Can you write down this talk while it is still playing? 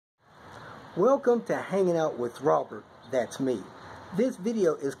Welcome to Hanging Out with Robert, that's me. This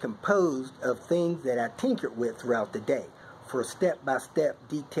video is composed of things that I tinkered with throughout the day. For step-by-step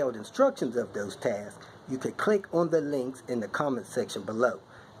detailed instructions of those tasks, you could click on the links in the comment section below.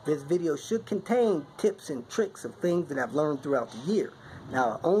 This video should contain tips and tricks of things that I've learned throughout the year.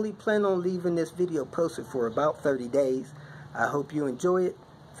 Now, I only plan on leaving this video posted for about 30 days. I hope you enjoy it.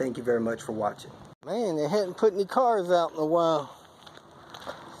 Thank you very much for watching. Man, they hadn't put any cars out in a while,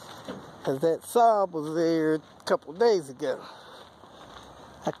 because that Saab was there a couple days ago.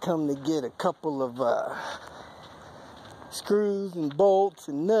 I come to get a couple of screws and bolts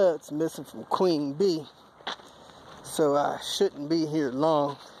and nuts missing from Queen Bee, so I shouldn't be here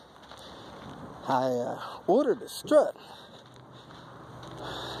long. I ordered a strut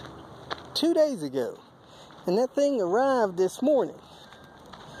 2 days ago, and that thing arrived this morning,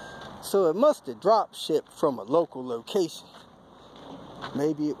 so it must have drop shipped from a local location.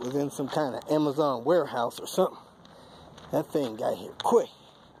 Maybe it was in some kind of Amazon warehouse or something. That thing got here quick.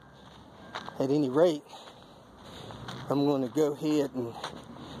 At any rate, I'm going to go ahead and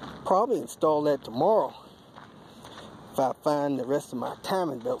probably install that tomorrow. If I find the rest of my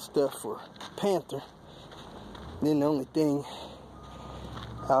timing belt stuff for Panther, then the only thing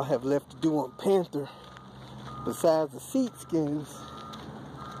I'll have left to do on Panther, besides the seat skins,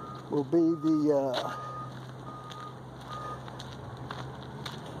 will be the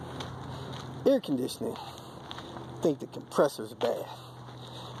air conditioning. I think the compressor's bad.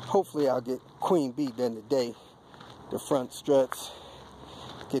 Hopefully I'll get Queen Bee done today. The front struts.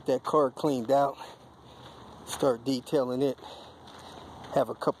 Get that car cleaned out. Start detailing it. Have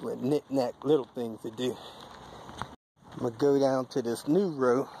a couple of knick-knack little things to do. I'm going to go down to this new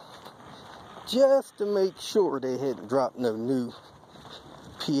row just to make sure they hadn't dropped no new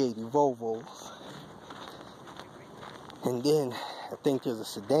P80 Volvos. And then I think there's a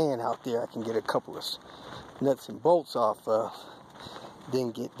sedan out there I can get a couple of nuts and bolts off of.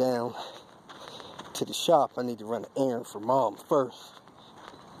 Then get down to the shop. I need to run an errand for Mom first.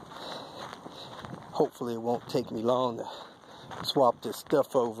 Hopefully it won't take me long to swap this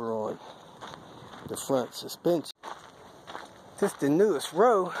stuff over on the front suspension. This is the newest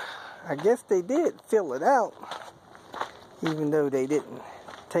row. I guess they did fill it out, even though they didn't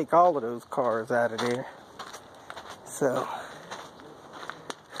take all of those cars out of there. So,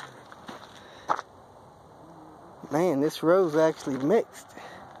 man, this row's actually mixed.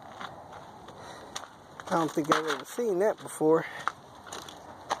 I don't think I've ever seen that before.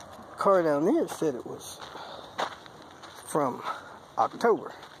 The car down there said it was from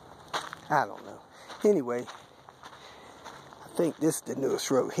October. I don't know. Anyway, I think this is the newest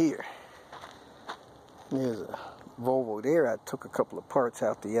row here. There's a Volvo there. I took a couple of parts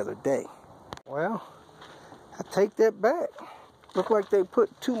out the other day. Well, I take that back. Look like they put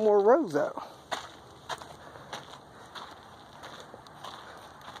 2 more rows out.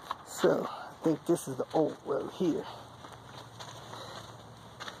 So, I think this is the old row here.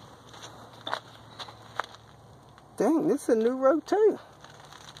 Dang, this is a new row too.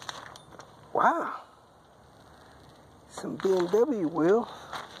 Wow. Some BMW wheel.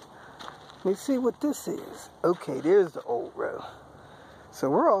 Let me see what this is. Okay, there's the old row. So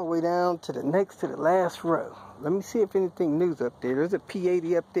we're all the way down to the next to the last row. Let me see if anything new's up there. There's a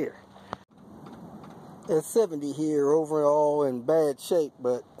P80 up there. There's 70 here, overall in bad shape,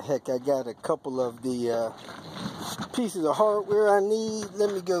 but heck, I got a couple of the pieces of hardware I need.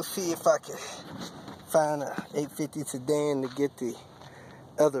 Let me go see if I can find a 850 sedan to get the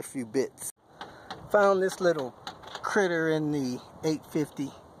other few bits. Found this little critter in the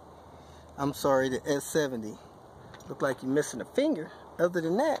 850. I'm sorry, the S70. Look like he's missing a finger. Other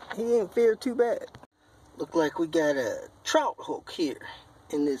than that, he ain't fared too bad. Look like we got a trout hook here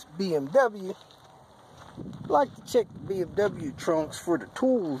in this BMW. I like to check the BMW trunks for the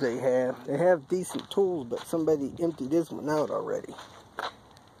tools they have. They have decent tools, but somebody emptied this one out already.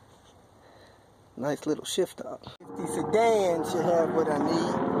 Nice little shift top. The sedan should have what I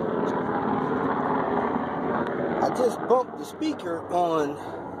need. I just bumped the speaker on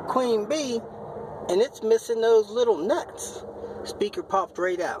Queen Bee, and it's missing those little nuts. Speaker popped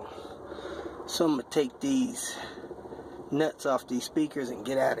right out. So I'm going to take these nuts off these speakers and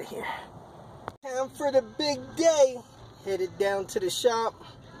get out of here. Time for the big day. Headed down to the shop.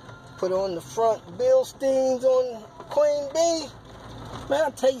 Put on the front Bilstiens on Queen Bee. Man,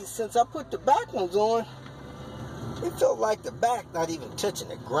 I'll tell you, since I put the back ones on, it felt like the back not even touching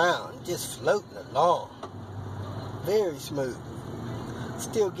the ground. Just floating along. Very smooth.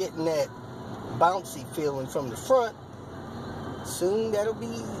 Still getting that bouncy feeling from the front. Soon that'll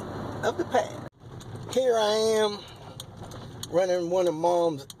be of the past. Here I am running one of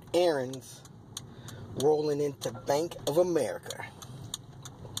Mom's errands rolling into Bank of America.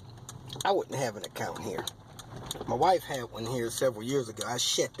 I wouldn't have an account here. My wife had one here several years ago. I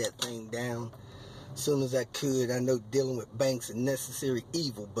shut that thing down as soon as I could. I know dealing with banks is necessary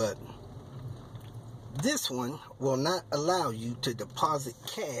evil, but this one will not allow you to deposit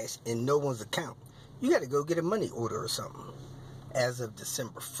cash in no one's account. You got to go get a money order or something. As of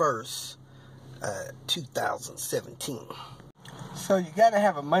December 1st, 2017. So you got to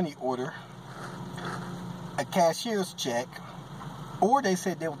have a money order, a cashier's check, or they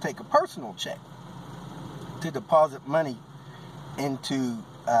said they will take a personal check to deposit money into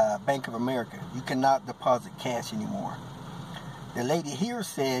Bank of America. You cannot deposit cash anymore. The lady here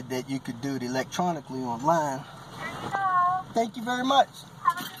said that you could do it electronically online. Hello. Thank you very much.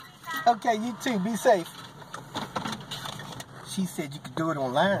 Have a good weekend. Okay, you too. Be safe. She said you could do it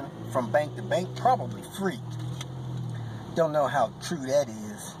online from bank to bank, probably free. Don't know how true that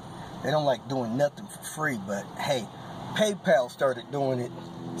is. They don't like doing nothing for free, but hey, PayPal started doing it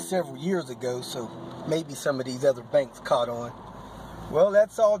several years ago, so maybe some of these other banks caught on. Well,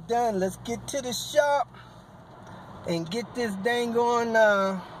 that's all done. Let's get to the shop and get this dang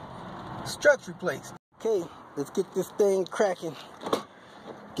on struts replaced. Okay, let's get this thing cracking.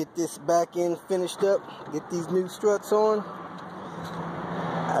 Get this back end finished up. Get these new struts on.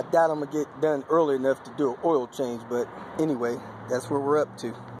 I doubt I'm gonna get done early enough to do an oil change, but anyway, that's where we're up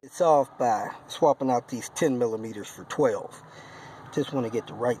to. It's off by swapping out these 10 millimeters for 12. Just want to get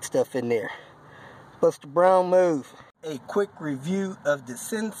the right stuff in there. Buster Brown move. A quick review of the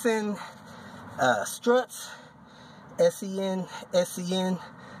Sen struts. SEN.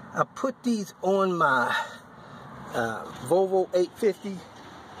 I put these on my Volvo 850.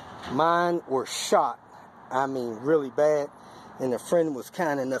 Mine were shot. I mean, really bad. And a friend was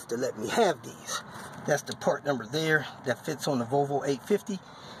kind enough to let me have these. That's the part number there that fits on the Volvo 850.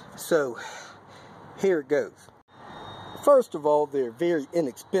 So here it goes. First of all, they're very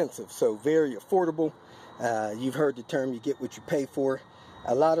inexpensive, so very affordable. You've heard the term, you get what you pay for.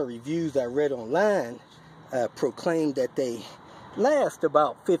 A lot of reviews I read online proclaimed that they last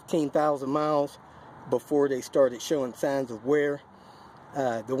about 15,000 miles before they started showing signs of wear.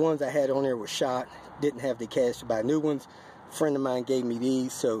 The ones I had on there were shot, didn't have the cash to buy new ones. A friend of mine gave me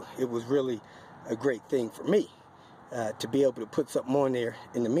these, so it was really a great thing for me to be able to put something on there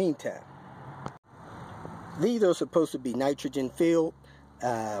in the meantime. These are supposed to be nitrogen filled.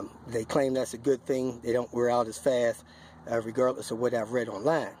 They claim that's a good thing. They don't wear out as fast, regardless of what I've read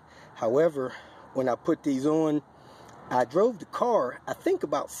online. However, when I put these on, I drove the car, I think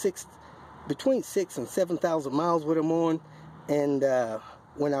about between 6,000 and 7,000 miles with them on. And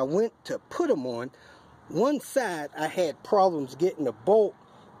when I went to put them on, one side I had problems getting the bolt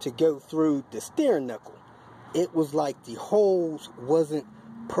to go through the steering knuckle. It was like the holes wasn't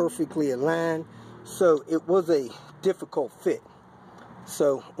perfectly aligned, so it was a difficult fit.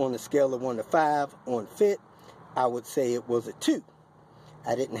 So on a scale of 1 to 5 on fit, I would say it was a 2.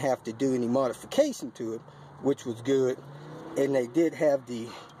 I didn't have to do any modification to it, which was good. And they did have the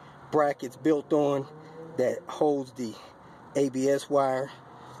brackets built on that holds the ABS wire,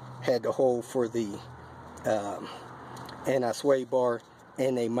 had the hole for the anti-sway bar,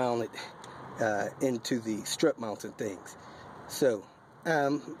 and they mounted into the strut mounts and things. So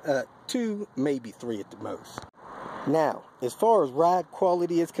 2, maybe 3 at the most. Now, as far as ride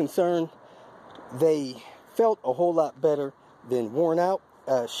quality is concerned, they felt a whole lot better than worn out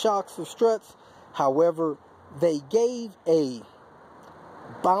shocks of struts. However, they gave a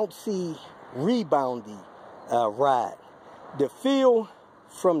bouncy, reboundy ride. The feel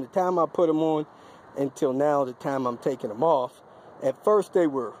from the time I put them on until now, the time I'm taking them off, at first they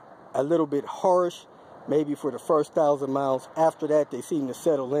were a little bit harsh, maybe for the first 1,000 miles. After that, they seemed to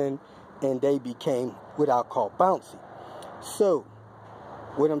settle in and they became what I call bouncy. So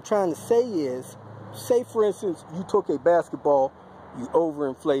what I'm trying to say is, say for instance, you took a basketball, you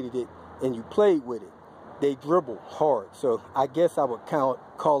overinflated it, and you played with it. They dribble hard. So I guess I would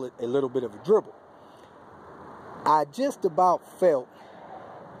call it a little bit of a dribble. I just about felt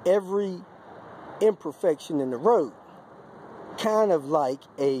every imperfection in the road, kind of like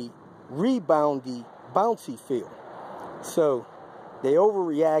a reboundy, bouncy feel. So they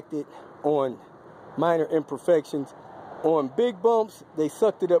overreacted on minor imperfections. On big bumps, they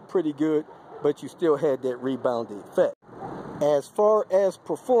sucked it up pretty good, but you still had that rebounding effect. As far as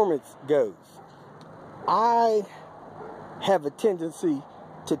performance goes, I have a tendency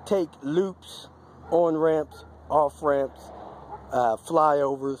to take loops, on ramps, off ramps,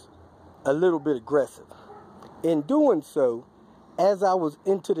 flyovers, a little bit aggressive. In doing so, as I was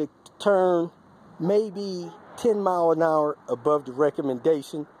into the turn, maybe 10 miles an hour above the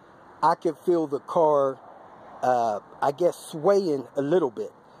recommendation, I could feel the car, I guess, swaying a little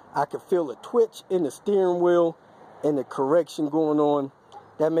bit. I could feel a twitch in the steering wheel and the correction going on.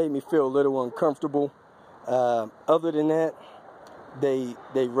 That made me feel a little uncomfortable. Other than that, they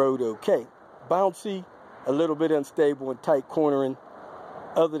rode okay. Bouncy, a little bit unstable and tight cornering.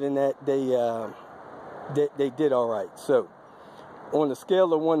 Other than that, they did all right. So on a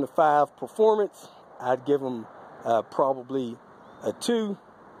scale of 1 to 5 performance, I'd give them probably a 2.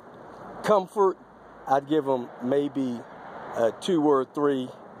 Comfort, I'd give them maybe a 2 or a 3.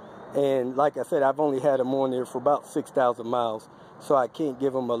 And like I said, I've only had them on there for about 6,000 miles, so I can't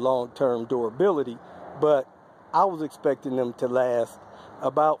give them a long-term durability. But I was expecting them to last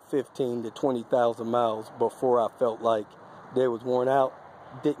about 15 to 20,000 miles before I felt like they was worn out.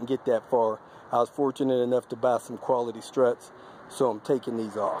 Didn't get that far. I was fortunate enough to buy some quality struts, so I'm taking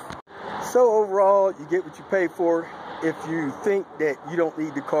these off. So overall, you get what you pay for. If you think that you don't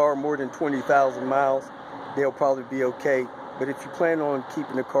need the car more than 20,000 miles, they'll probably be okay. But if you plan on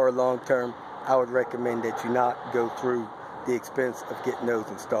keeping the car long term, I would recommend that you not go through the expense of getting those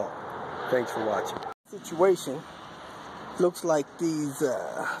installed. Thanks for watching. Situation looks like these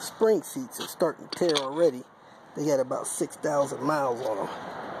spring seats are starting to tear already. They got about 6,000 miles on them,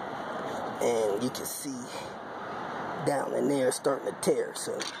 and you can see down in there starting to tear.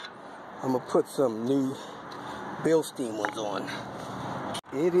 So I'm gonna put some new Bilstien ones on.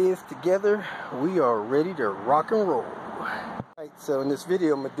 It is together. We are ready to rock and roll. Alright, so in this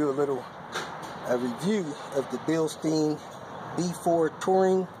video I'm gonna do a review of the Bilstien B4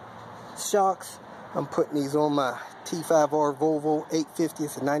 touring shocks. I'm putting these on my T5R Volvo 850.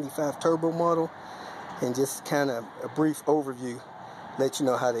 It's a 95 turbo model, and just kind of a brief overview, let you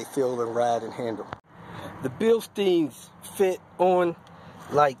know how they feel and ride and handle. The Bilstiens fit on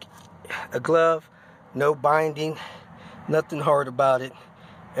like a glove, no binding, nothing hard about it.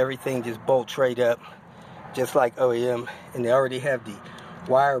 Everything just bolts right up, just like OEM, and they already have the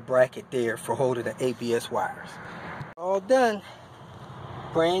wire bracket there for holding the ABS wires. All done.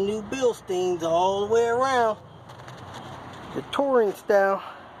 Brand new Bilstiens all the way around. The touring style.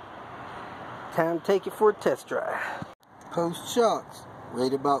 Time to take it for a test drive. Post shocks,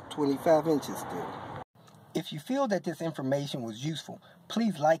 right about 25 inches still. If you feel that this information was useful,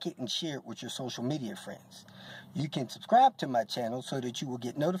 please like it and share it with your social media friends. You can subscribe to my channel so that you will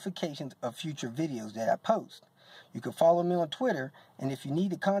get notifications of future videos that I post. You can follow me on Twitter, and if you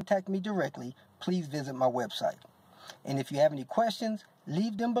need to contact me directly, please visit my website. And if you have any questions,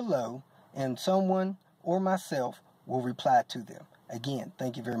 leave them below, and someone or myself will reply to them. Again,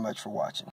 thank you very much for watching.